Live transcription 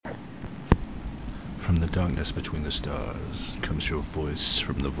darkness between the stars comes your voice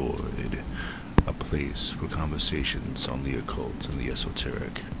from the void, a place for conversations on the occult and the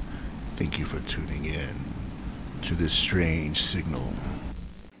esoteric. Thank you for tuning in to this strange signal.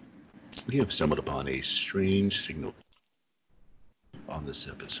 We have stumbled upon a strange signal on this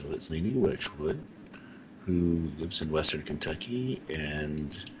episode. It's Lainey Wedgwood, who lives in Western Kentucky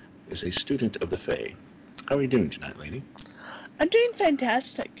and is a student of the Fae. How are you doing tonight, Lainey? I'm doing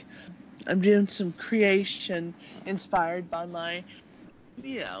fantastic. I'm doing some creation inspired by my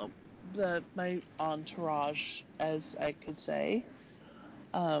entourage, as I could say.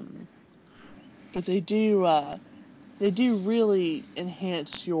 But they do really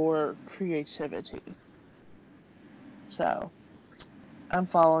enhance your creativity. So, I'm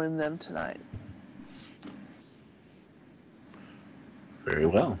following them tonight. Very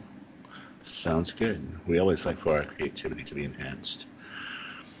well. Sounds good. We always like for our creativity to be enhanced.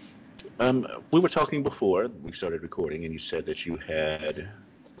 We were talking before we started recording, and you said that you had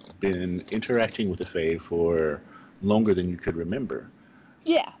been interacting with the Fae for longer than you could remember.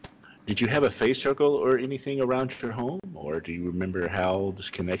 Yeah. Did you have a Fae circle or anything around your home, or do you remember how this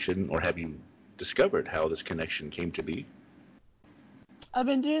connection, or have you discovered how this connection came to be? I've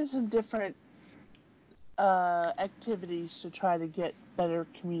been doing some different activities to try to get better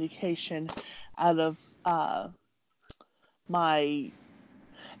communication out of my.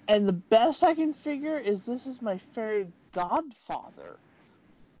 And the best I can figure is this is my fairy godfather,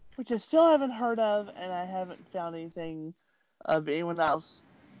 which I still haven't heard of, and I haven't found anything of anyone else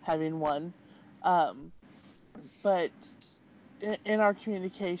having one. But in our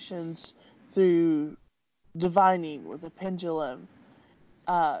communications through divining with a pendulum,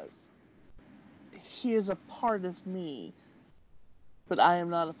 he is a part of me, but I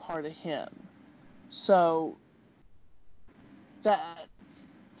am not a part of him. So that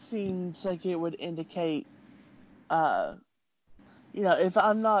seems like it would indicate, if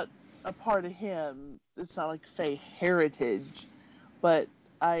I'm not a part of him, it's not like Fae heritage, but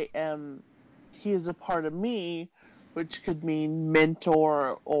he is a part of me, which could mean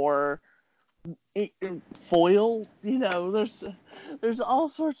mentor or foil. There's all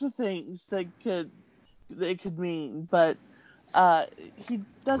sorts of things that it could mean, but he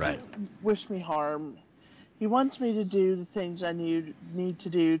doesn't wish me harm. He wants me to do the things I need to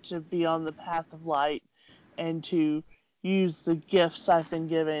do to be on the path of light and to use the gifts I've been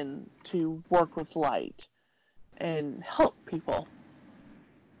given to work with light and help people.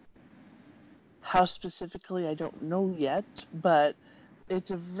 How specifically, I don't know yet, but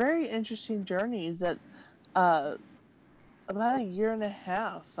it's a very interesting journey that about a year and a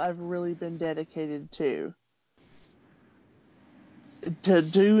half I've really been dedicated to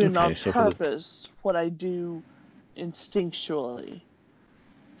doing on purpose what I do instinctually.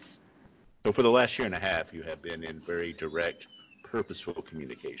 So for the last year and a half, you have been in very direct, purposeful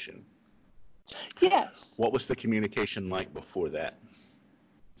communication. Yes. What was the communication like before that?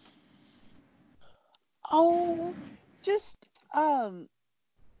 Oh, just oddly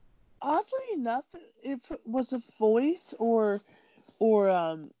enough, if it was a voice or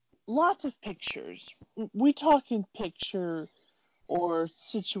lots of pictures. We talking picture or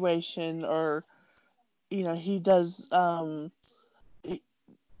situation, or he does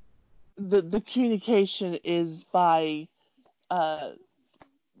the communication is by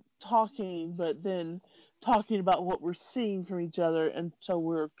talking, but then talking about what we're seeing from each other until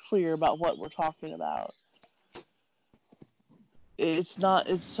we're clear about what we're talking about. It's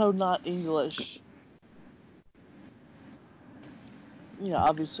so not English.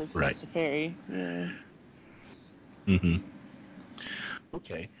 Obviously because it's a fairy. Yeah. Mm-hmm.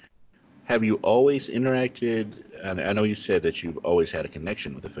 Okay. Have you always interacted, and I know you said that you've always had a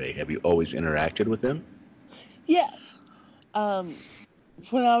connection with the Fae. Have you always interacted with them? Yes. When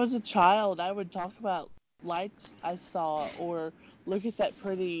I was a child, I would talk about lights I saw, or look at that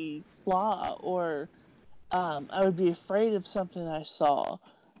pretty blah, or I would be afraid of something I saw,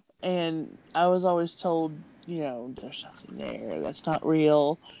 and I was always told, there's nothing there, that's not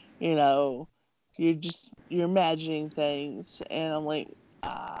real, you're imagining things, and I'm like,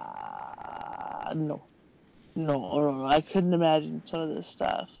 no, I couldn't imagine some of this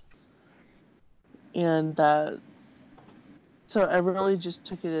stuff, and so I really just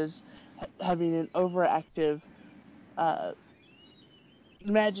took it as having an overactive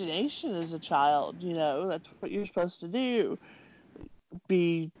imagination as a child. That's what you're supposed to do.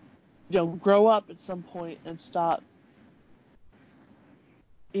 Grow up at some point and stop,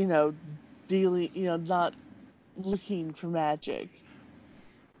 dealing, not looking for magic.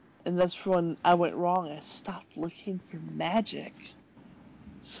 And that's when I went wrong. I stopped looking for magic.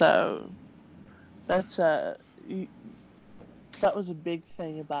 So That's that was a big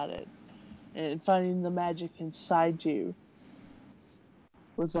thing about it, and finding the magic inside you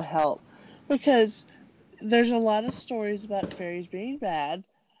was a help, because there's a lot of stories about fairies being bad,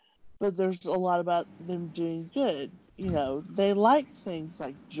 but there's a lot about them doing good. They like things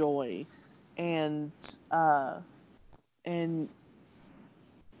like joy, and and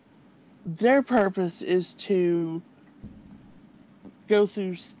their purpose is to go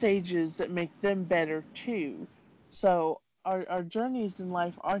through stages that make them better too. So our journeys in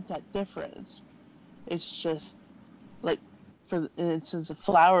life aren't that different. It's just like, for instance, of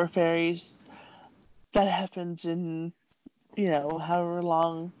flower fairies, that happens in, however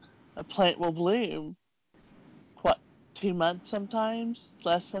long a plant will bloom. What, 2 months sometimes?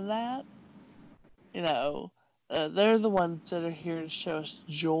 Less than that? You know, they're the ones that are here to show us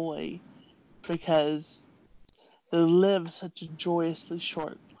joy, because they live such a joyously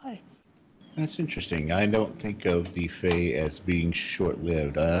short life. That's interesting. I don't think of the Fae as being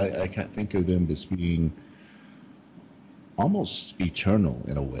short-lived. I can't think of them as being almost eternal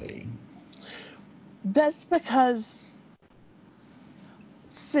in a way. That's because,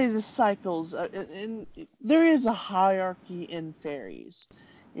 say, the cycles, and there is a hierarchy in fairies.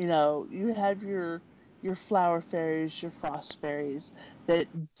 You have your flower fairies, your frost fairies that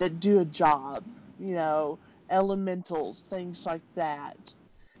do a job. Elementals, things like that.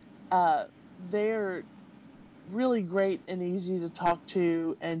 They're really great and easy to talk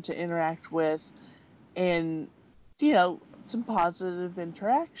to and to interact with, and some positive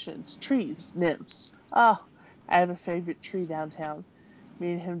interactions. Trees, nymphs. Oh, I have a favorite tree downtown.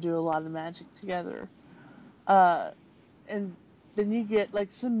 Me and him do a lot of magic together. And then you get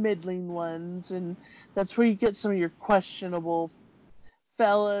like some middling ones, and that's where you get some of your questionable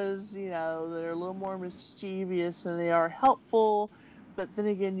fellas, that are a little more mischievous than they are helpful. But then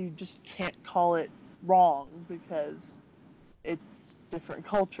again, you just can't call it wrong, because it's different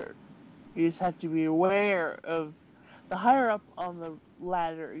culture. You just have to be aware of, the higher up on the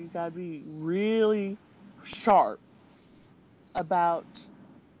ladder, you gotta be really sharp about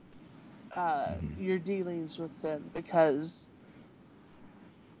your dealings with them, because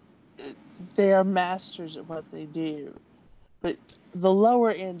they are masters at what they do. But the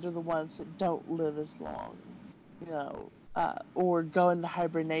lower end are the ones that don't live as long, or go into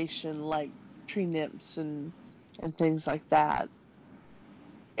hibernation, like tree nymphs and things like that.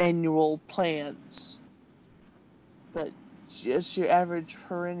 Annual plants, but just your average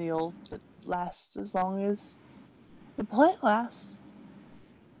perennial that lasts as long as the plant lasts.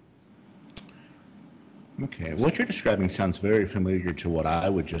 Okay, what you're describing sounds very familiar to what I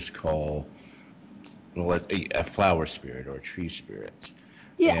would just call, well, a flower spirit or a tree spirit.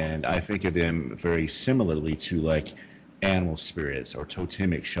 Yeah, And I think of them very similarly to like animal spirits or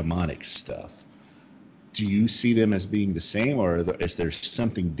totemic shamanic stuff. Do you see them as being the same, or is there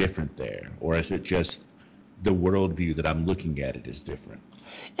something different there? Or is it just the worldview that I'm looking at it is different?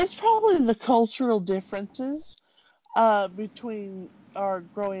 it's probably the cultural differences between our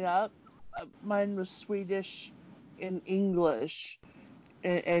growing up. Mine was Swedish and English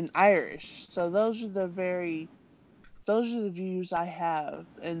and Irish, so those are the views I have,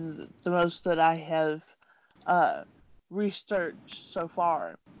 and the most that I have uh, researched so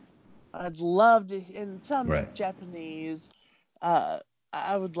far. I'd love to, and some Right. Japanese. Uh,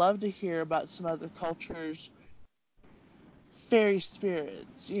 I would love to hear about some other cultures, fairy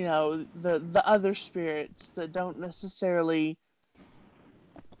spirits. The other spirits that don't necessarily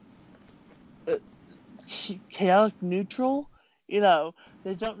uh, chaotic neutral. They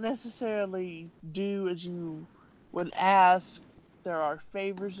don't necessarily do as you would ask. There are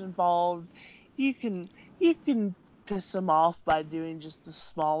favors involved. You can you can piss them off by doing just the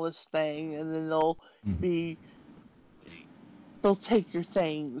smallest thing, and then Mhm. be they'll take your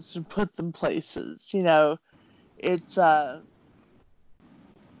things and put them places. It's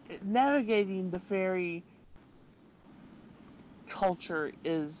navigating the fairy culture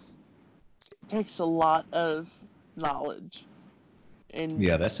takes a lot of knowledge. And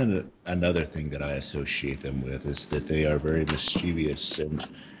Yeah, that's another thing that I associate them with is that they are very mischievous, and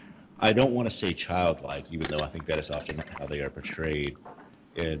I don't want to say childlike, even though I think that is often how they are portrayed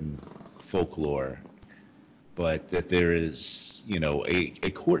in folklore, but that there is,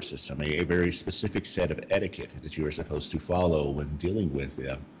 a court system, a very specific set of etiquette that you are supposed to follow when dealing with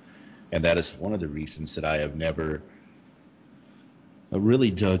them. And that is one of the reasons that I have never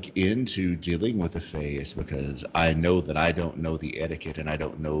really dug into dealing with the Fae, is because I know that I don't know the etiquette and I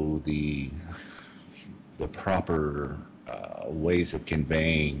don't know the proper ways of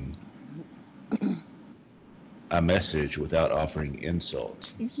conveying a message without offering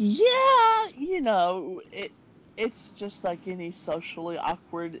insults. Yeah, it's just like any socially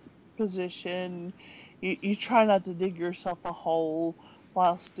awkward position. You try not to dig yourself a hole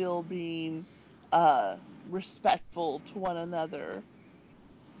while still being respectful to one another,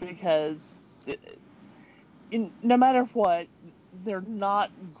 because no matter what, they're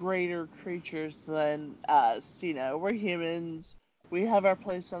not greater creatures than us. We're humans. We have our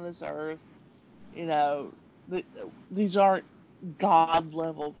place on this earth. You know, these aren't god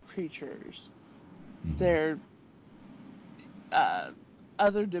level creatures. Mm-hmm. They're uh,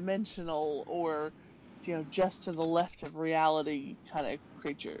 other dimensional, or just to the left of reality kind of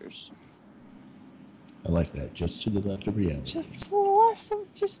creatures. I like that. Just to the left of reality. Just a little less,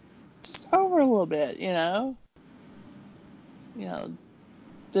 just over a little bit.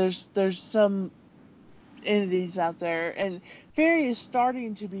 There's some entities out there, and fairy is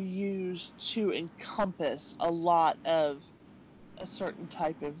starting to be used to encompass a lot of a certain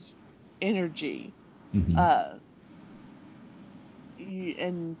type of energy. Mm-hmm. Uh,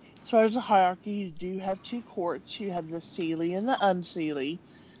 and as far as the hierarchy, you do have two courts. You have the Seelie and the Unseelie,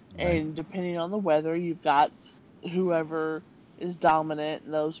 Right. and depending on the weather, you've got whoever is dominant,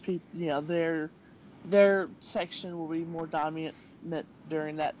 and those people, their section will be more dominant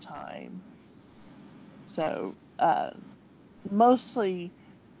during that time. So, mostly,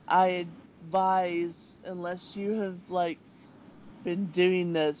 I advise, unless you have been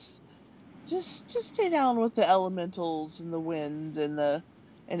doing this, just stay down with the elementals and the wind and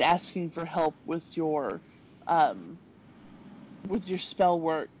asking for help um with your spell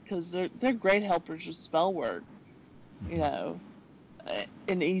work, because they're great helpers with spell work, you Mm-hmm. know,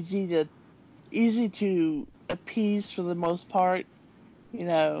 and easy to appease for the most part,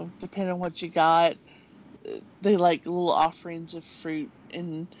 depending on what you got. They like little offerings of fruit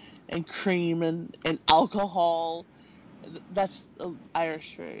and cream and alcohol. That's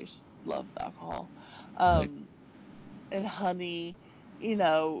Irish fairies love alcohol. Right. Um, and honey, you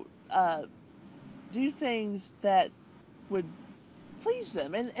know, uh, do things that would please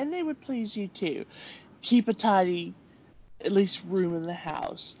them, and they would please you too. Keep a tidy, at least, room in the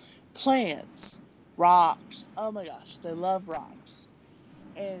house. Plants, rocks. Oh my gosh, they love rocks.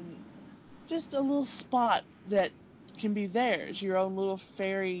 And just a little spot that can be theirs, your own little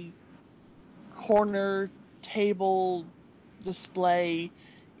fairy corner table display.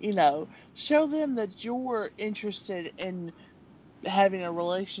 Show them that you're interested in having a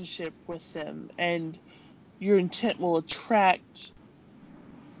relationship with them, and your intent will attract,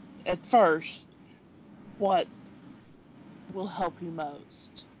 at first, what will help you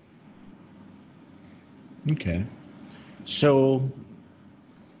most. Okay. So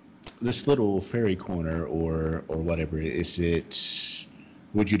this little fairy corner or whatever, is it,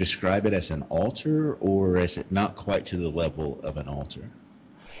 would you describe it as an altar, or is it not quite to the level of an altar?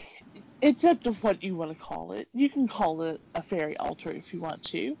 It's up to what you want to call it. You can call it a fairy altar if you want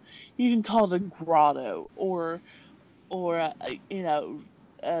to. You can call it a grotto, or a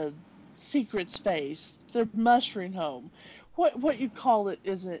secret space, the mushroom home. What you call it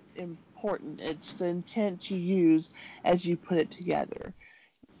isn't important. It's the intent you use as you put it together.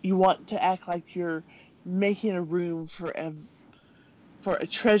 You want to act like you're making a room for a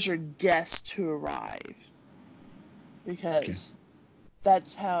treasured guest to arrive, Okay. because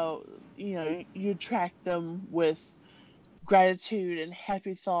that's how you attract them with gratitude and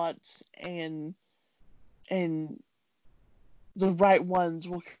happy thoughts, and the right ones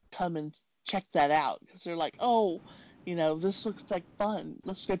will come and check that out, because they're like, oh, this looks like fun.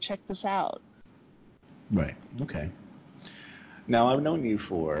 Let's go check this out. Right. Okay. Now, I've known you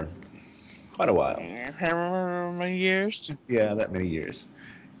for quite a while. How many years? Yeah, that many years.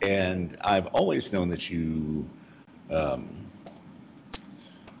 And I've always known that you um,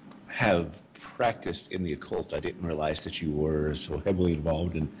 have practiced in the occult. I didn't realize that you were so heavily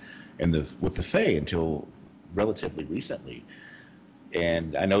involved in the with the Fae until relatively recently.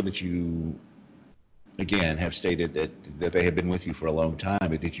 And I know that you, again, have stated that they have been with you for a long time.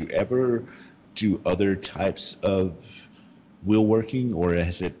 But did you ever do other types of will working, or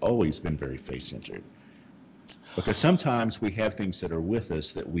has it always been very Fae centered? Because sometimes we have things that are with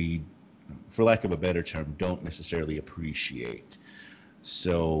us that we, for lack of a better term, don't necessarily appreciate.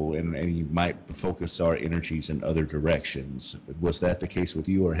 So, and you might focus our energies in other directions. Was that the case with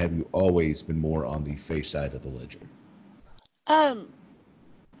you, or have you always been more on the face side of the ledger? Um,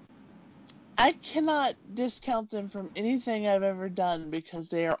 I cannot discount them from anything I've ever done, because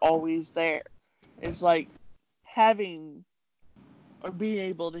they are always there. Right. It's like having, or being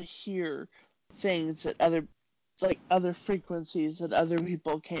able to hear things that other frequencies that other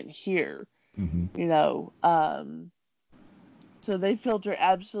people can't hear. Mm-hmm. So they filter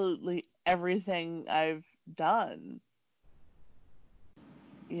absolutely everything I've done.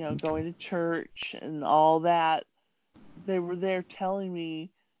 Okay. Going to church and all that. They were there telling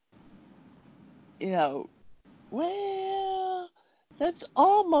me, you know, well, that's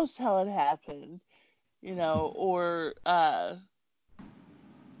almost how it happened,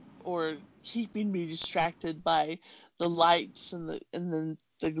 or keeping me distracted by the lights and the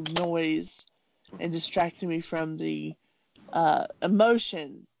noise, and distracting me from the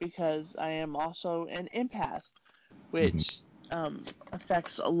emotion, because I am also an empath, Mm-hmm. which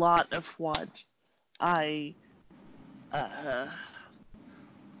affects a lot of I uh,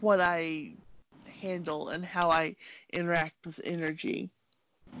 what I handle and how I interact with energy.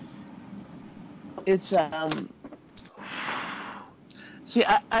 It's see,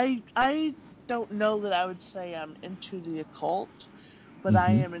 I don't know that I would say I'm into the occult, but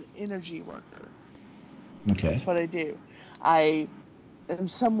I Mm-hmm. am an energy worker. Okay. That's what I do. I am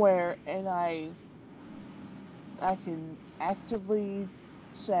somewhere, and I can actively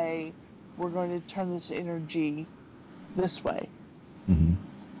say, we're going to turn this energy this way. Mm-hmm.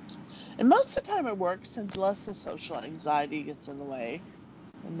 And most of the time it works, unless the social anxiety gets in the way.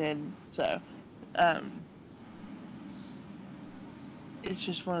 And then, um, it's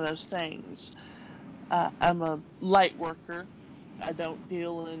just one of those things. I'm a light worker. I don't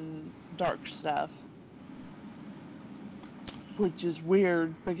deal in dark stuff, which is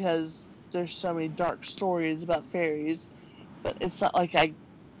weird because there's so many dark stories about fairies, but it's not like I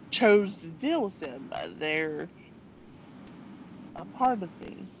chose to deal with them. They're a part of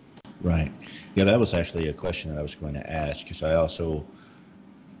me. Right. Yeah, that was actually a question that I was going to ask, because I also,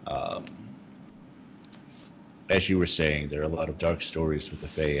 um, as you were saying, there are a lot of dark stories with the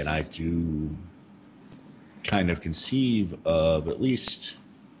Fae, and I do kind of conceive of, at least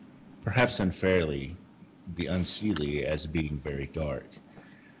perhaps unfairly, the Unseelie as being very dark.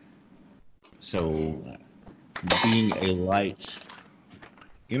 So, being a light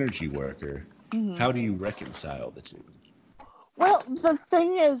energy worker, Hmm. how do you reconcile the two? Well, the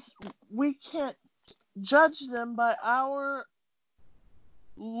thing is, we can't judge them by our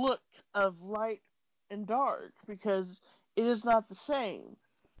look of light and dark, because it is not the same.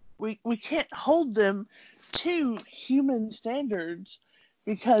 We can't hold them to human standards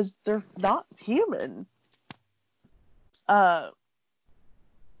because they're not human. Uh,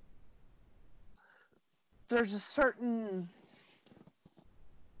 there's a certain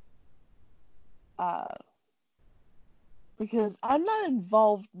uh, because I'm not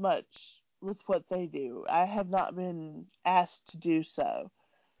involved much with what they do. I have not been asked to do so.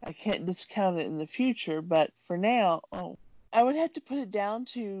 I can't discount it in the future, but for now, I would have to put it down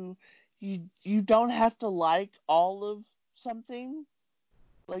to, you don't have to like all of something.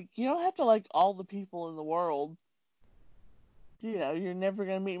 Like, you don't have to like all the people in the world. You're never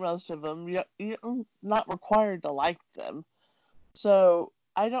going to meet most of them. You're not required to like them. So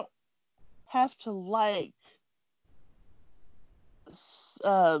I don't have to like,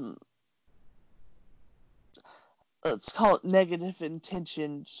 um, let's call it negative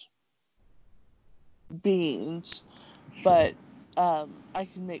intentions beings, Sure. but I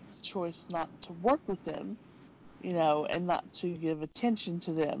can make the choice not to work with them, and not to give attention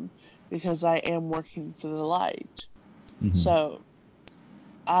to them, because I am working for the light. Mm-hmm. So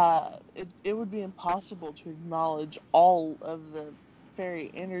it would be impossible to acknowledge all of the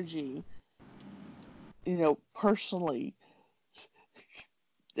fairy energy, personally,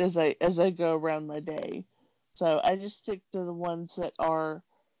 as I go around my day. So I just stick to the ones that are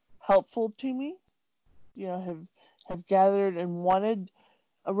helpful to me, have gathered and wanted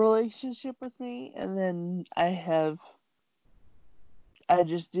a relationship with me, and then I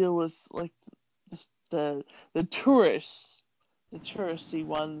just deal with, like, the the tourists, the touristy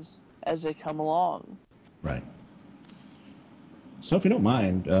ones as they come along. Right. So, if you don't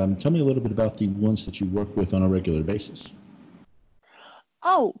mind, tell me a little bit about the ones that you work with on a regular basis.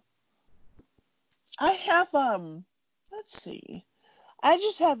 Oh, I have let's see. I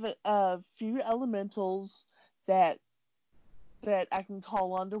just have a few elementals that I can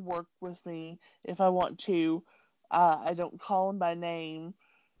call on to work with me if I want to. I don't call them by name.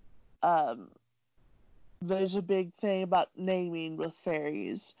 Um, there's a big thing about naming with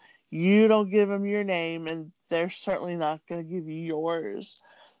fairies. You don't give them your name, and they're certainly not going to give you yours.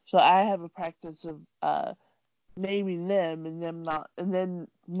 So I have a practice of naming them, and them not, and then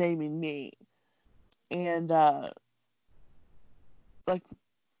naming me. And like,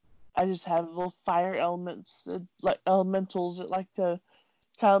 I just have little fire elements, like elementals, that like to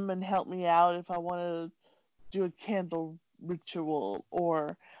come and help me out if I want to do a candle ritual,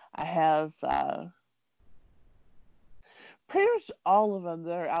 or I have pretty much all of them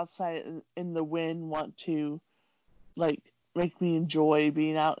that are outside in the wind want to like make me enjoy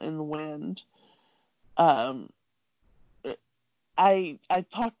being out in the wind. Um, I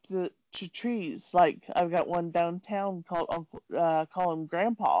talk to trees. Like I've got one downtown called call him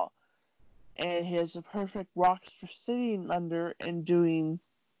Grandpa, and he has the perfect rocks for sitting under and doing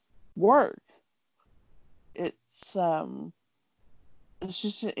work. It's it's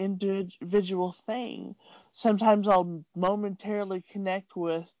just an individual thing. Sometimes I'll momentarily connect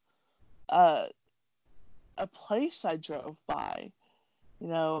with uh, a place I drove by, you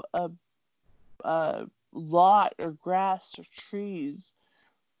know, a lot or grass or trees.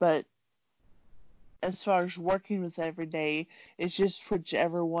 But as far as working with every day, it's just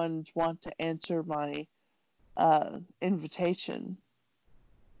whichever ones want to answer my invitation.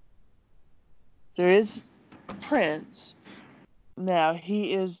 There is Prince. Now,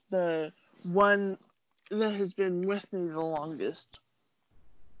 he is the one that has been with me the longest.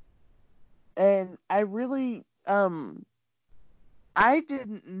 And I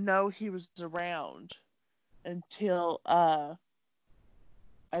didn't know he was around until I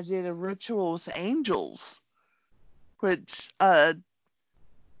did a ritual with angels, which I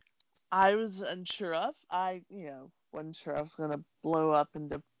was unsure of. Wasn't sure I was gonna blow up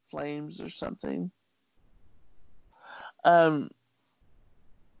into flames or something. Um,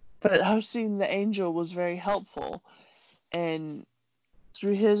 but hosting the angel was very helpful, and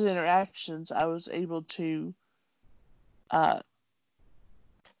through his interactions, I was able to uh,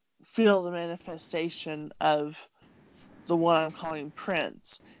 feel the manifestation of the one I'm calling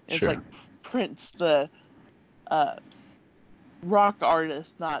Prince. It's Sure. like Prince, the uh, rock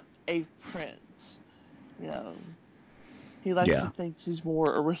artist, not a prince. You know, he likes to Yeah. think he's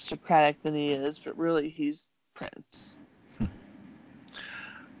more aristocratic than he is, but really he's Prince.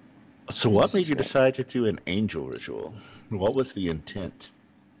 So what Which made is you great. decide to do an angel ritual? What was the intent?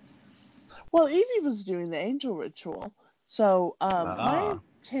 Well, Evie was doing the angel ritual, so my Ah,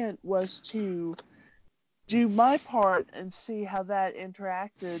 intent was to do my part and see how that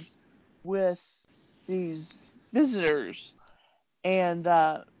interacted with these visitors. And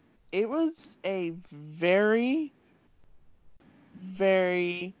it was a very,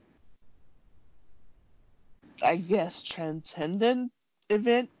 very, I guess, transcendent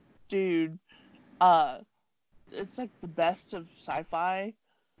event, dude. Uh, it's like the best of sci-fi.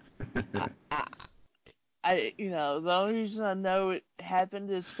 I, I, the only reason I know it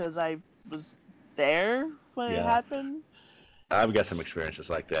happened is because I was there when it yeah. happened. I've got some It's experiences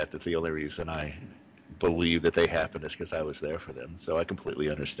like that. That the only reason I believe that they happened is because I was there for them. So I completely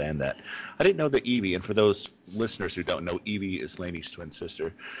understand that. I didn't know that Evie, and for those listeners who don't know, Evie is Lainey's twin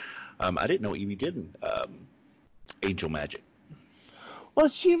sister. I didn't know Evie did angel magic. well,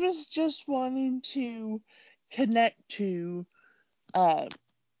 she was just wanting to connect to uh,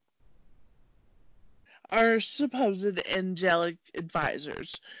 our supposed angelic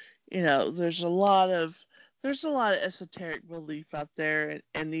advisors. There's a lot of esoteric belief out there,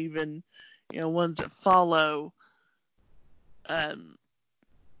 and even ones that follow um,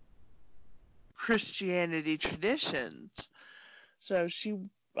 Christianity traditions. So she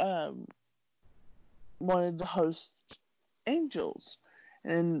um, wanted to host angels,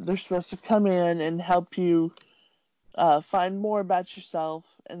 and they're supposed to come in and help you find more about yourself,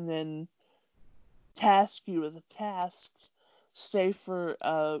 and then task you with a task, stay for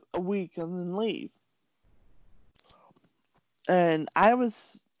a week, and then leave. And I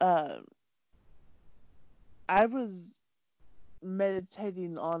was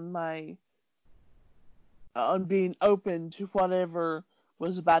meditating on being open to whatever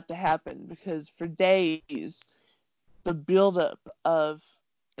was about to happen, because for days the buildup of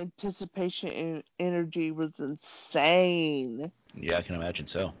anticipation and energy was insane. Yeah, I can imagine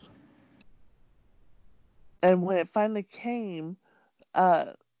so. And when it finally came,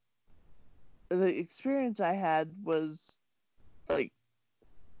 uh, the experience I had was like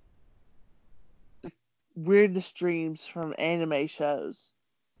the weirdest dreams from anime shows.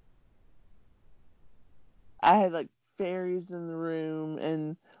 I had like fairies in the room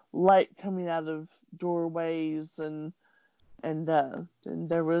and light coming out of doorways, and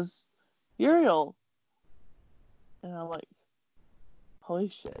there was Uriel, and I'm like, holy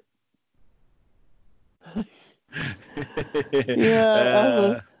shit. Yeah, I was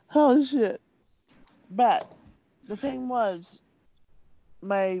like, uh, holy shit. But the thing was,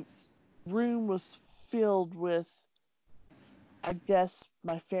 my room was filled with, I guess,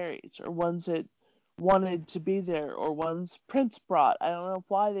 my fairies, or ones that wanted to be there, or ones Prince brought. I don't know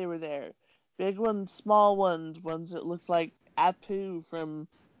why they were there. Big ones, small ones, ones that looked like Apu from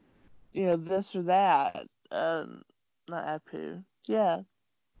this or that. Not Apu. Yeah.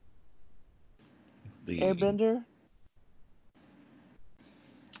 The Airbender.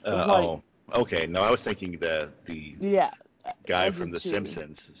 Like, okay. No, I was thinking the yeah, guy I from did The too.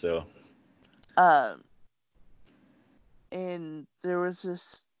 Simpsons. So Um, and there was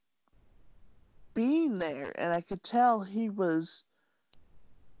this being there, and I could tell he was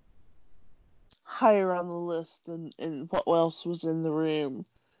higher on the list than what else was in the room,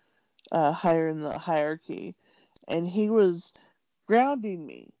 higher in the hierarchy, and he was grounding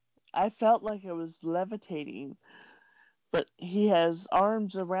me. I felt like I was levitating, but he has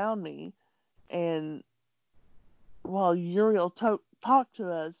arms around me, and while Uriel talked to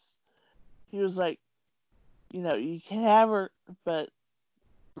us, he was like, you can have her, but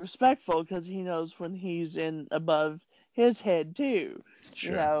respectful, because he knows when he's in above his head too, you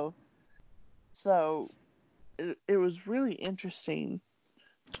sure. know. So it was really interesting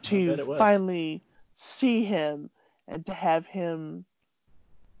I to bet it was. finally see him and to have him,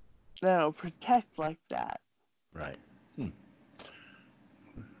 protect like that. Right. Hmm.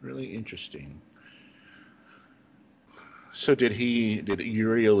 Really interesting. So did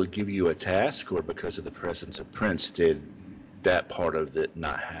Uriel give you a task, or because of the presence of Prince, did that part of it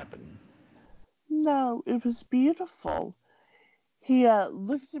not happen? No, it was beautiful. He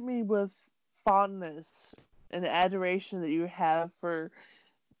looked at me with fondness and adoration that you have for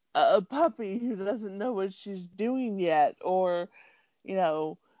a puppy who doesn't know what she's doing yet, or you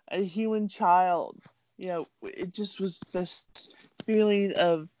know, a human child. It just was this feeling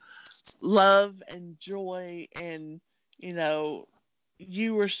of love and joy, and you know,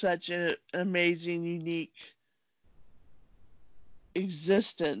 you were such an amazing, unique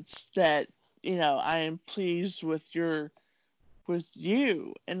existence that I am pleased with you.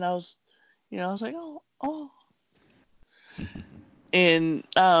 And I was like, oh, oh. And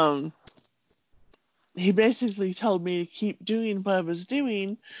he basically told me to keep doing what I was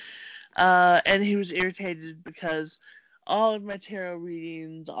doing. And he was irritated because all of my tarot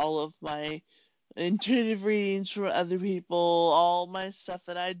readings, all of my intuitive readings from other people, all my stuff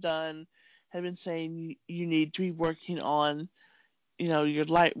that I'd done had been saying you need to be working on, your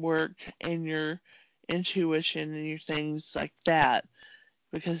light work and your intuition and your things like that,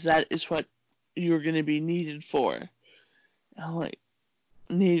 because that is what you're going to be needed for. I'm like,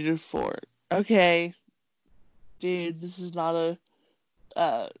 needed for? Okay, dude, this is not a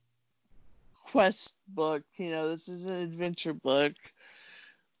uh, quest book. This is an adventure book.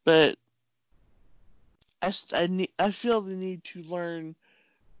 But I feel the need to learn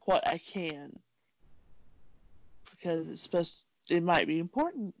what I can, because it might be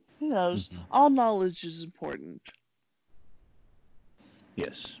important. Who knows? Hmm. All knowledge is important.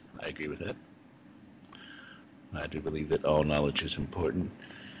 Yes, I agree with that. I do believe that all knowledge is important.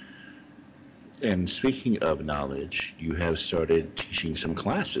 And speaking of knowledge, you have started teaching some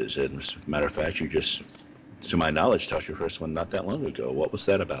classes. And as a matter of fact, you just, to my knowledge, taught your first one not that long ago. What was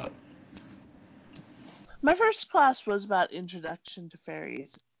that about? My first class was about introduction to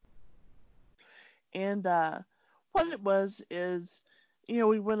fairies, and what it was is,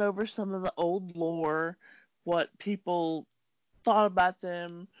 we went over some of the old lore, what people thought about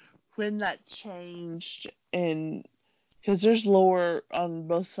them, when that changed, and because there's lore on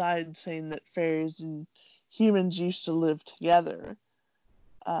both sides saying that fairies and humans used to live together.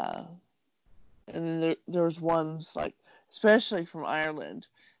 Uh, and then there was ones, like, especially from Ireland,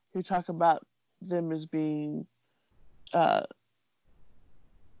 who talk about them as being uh,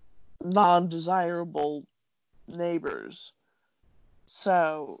 non-desirable neighbors.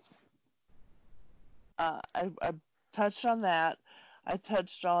 So I touched on that. I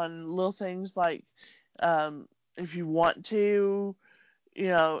touched on little things like, if you want to,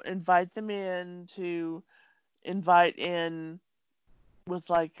 invite them in, to invite in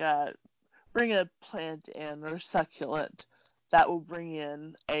with, like, bring a plant in or a succulent that will bring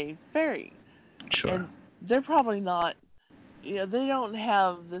in a fairy. Sure. And they're probably not, they don't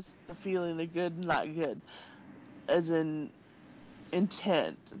have the feeling of good and not good, as in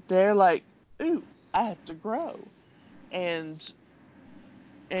intent. They're like, ooh, I have to grow. And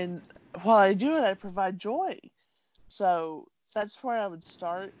and while I do it, I provide joy. So that's where I would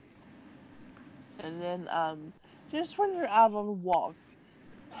start. And then just when you're out on a walk,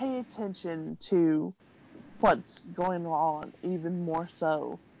 pay attention to what's going on even more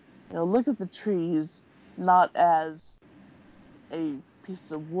so. Look at the trees not as a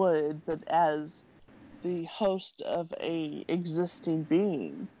piece of wood, but as the host of a existing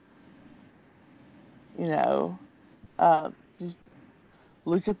being. You know, just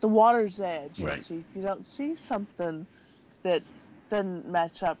look at the water's edge and Right. see if you don't see something that doesn't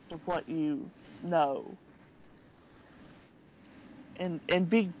match up to what you know. And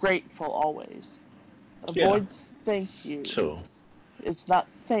be grateful always. Yeah. Avoid thank you. So, It's not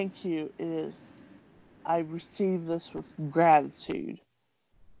thank you, it is I receive this with gratitude.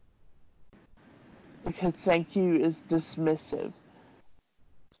 Because thank you is dismissive.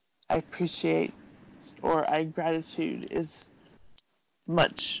 I appreciate or I gratitude is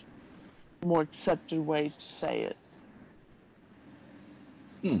much more accepted way to say it.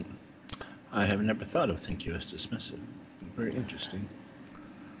 I have never thought of thank you as dismissive. Very interesting.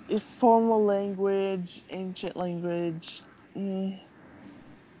 If formal language, ancient language,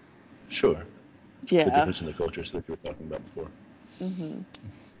 Sure. The yeah. difference in the cultures that you were talking about before. Mm-hmm.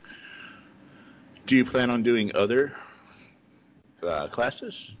 Do you plan on doing other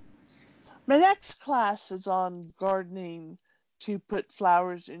classes? My next class is on gardening to put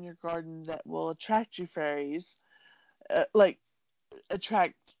flowers in your garden that will attract you fairies, like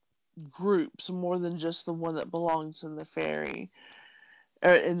attract groups more than just the one that belongs in the fairy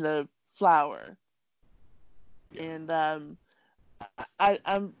or in the flower. Yeah. And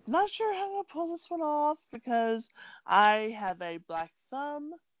I'm not sure how I'm gonna pull this one off because I have a black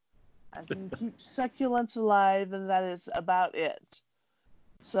thumb. I can keep succulents alive, and that is about it.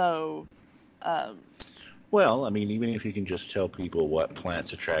 So, um, Well, I mean, even if you can just tell people what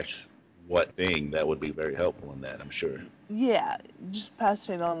plants attract what thing, that would be very helpful in that, I'm sure. yeah, just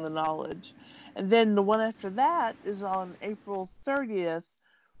passing on the knowledge. And then the one after that is on April 30th,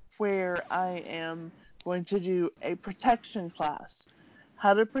 where I am going to do a protection class.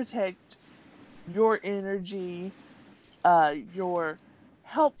 How to protect your energy, your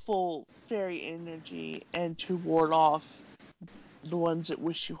helpful fairy energy, and to ward off the ones that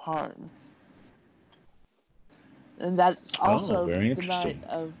wish you harm. And that's Oh, also very the night interesting.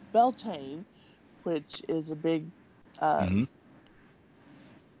 of Beltane, which is a uh, Mm-hmm.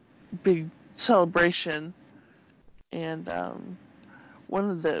 big celebration. And one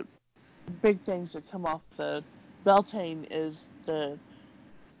of the big things that come off the Beltane is the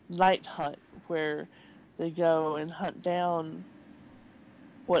night hunt, where they go and hunt down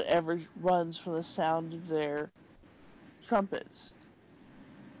whatever runs from the sound of their trumpets.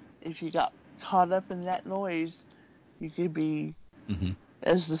 If you got caught up in that noise, you could be, Mm-hmm.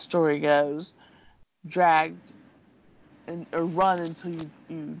 as the story goes, dragged and or run until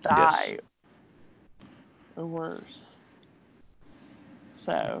you Yes. die or worse.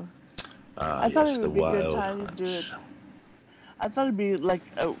 So I thought it Yes, the would be a good wild time to do it. hunt. I thought it'd be like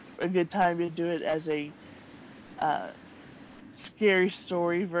a good time to do it as a uh, scary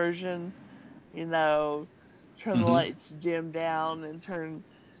story version. You know, turn the Mm-hmm. lights dim down and turn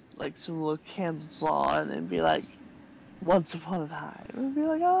like some little candles on and be like, once upon a time. And be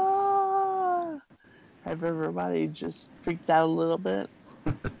like, ah. Have everybody just freaked out a little bit.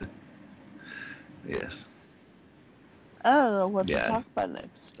 Yes. I don't know what to Yeah, talk about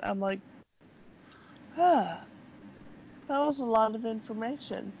next. I'm like, ah, that was a lot of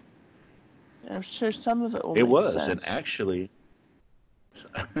information. I'm sure some of it will it make was. And sense. actually,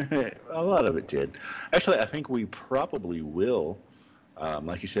 a lot of it did. Actually, I think we probably will,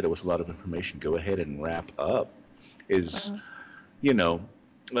 like you said, it was a lot of information. Go ahead and wrap up. Is, Uh, you know,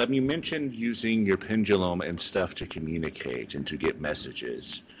 you mentioned using your pendulum and stuff to communicate and to get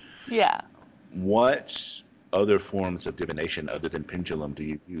messages. yeah, What other forms of divination other than pendulum do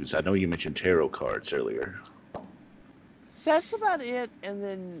you use? I know you mentioned tarot cards earlier. that's about it. And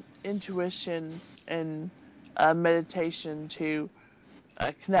then intuition and meditation to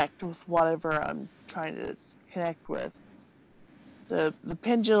connect with whatever I'm trying to connect with. The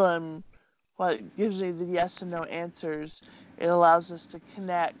pendulum, what gives me the yes and no answers, it allows us to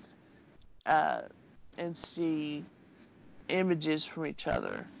connect uh, and see images from each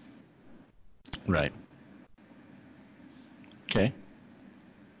other. Right. Okay.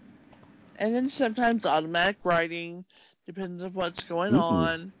 And then sometimes automatic writing, depends on what's going Ooh.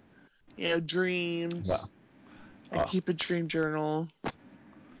 on. You know, dreams. Wow. I keep a dream journal.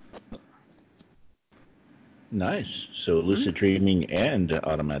 Nice. So Mm-hmm. lucid dreaming and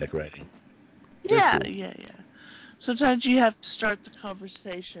automatic writing. Very Yeah, cool. yeah, yeah. Sometimes you have to start the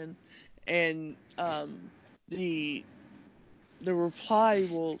conversation, and the the reply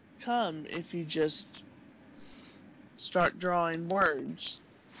will come if you just start drawing words.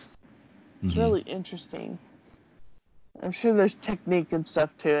 It's Hmm. really interesting. I'm sure there's technique and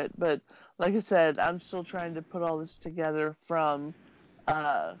stuff to it, but like I said, I'm still trying to put all this together from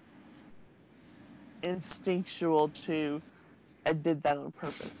uh, instinctual to I did that on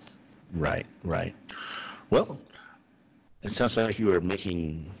purpose. Right, right. Well, it sounds like you are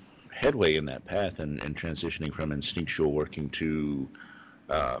making headway in that path and transitioning from instinctual working to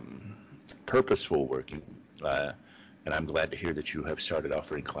um, purposeful working. And I'm glad to hear that you have started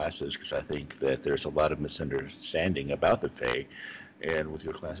offering classes because I think that there's a lot of misunderstanding about the Fae. And with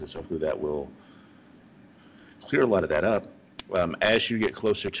your classes, hopefully that will clear a lot of that up. As you get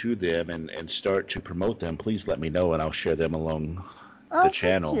closer to them and start to promote them, please let me know and I'll share them along the Oh, thank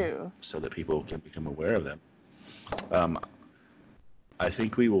channel you. so that people can become aware of them. Um, I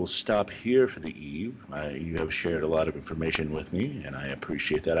think we will stop here for the eve. You have shared a lot of information with me, and I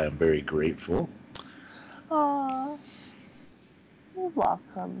appreciate that. I am very grateful. Aw, you're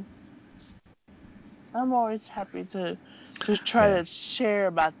welcome. I'm always happy to try Yeah. to share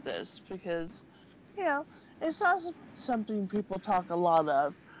about this because, you know, it's not something people talk a lot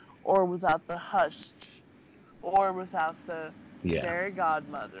of, or without the hush, or without the Yeah. fairy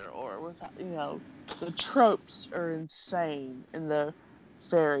godmother, or without, the tropes are insane in the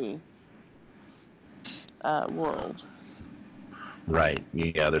fairy world. Right.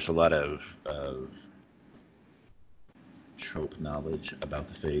 Yeah, there's a lot of trope knowledge about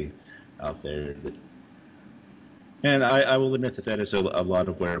the Fae out there that, and I will admit that that is a lot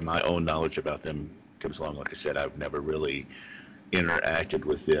of where my own knowledge about them comes along. Like I said, I've never really interacted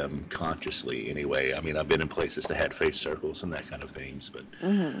with them consciously anyway. I mean, I've been in places that had face circles and that kind of things, but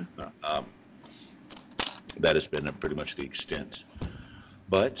Mm-hmm. that has been pretty much the extent.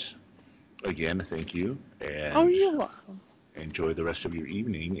 But again, thank you, Oh, and you're welcome. enjoy the rest of your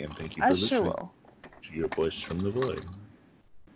evening, and thank you I for sure listening will. to your voice from the void.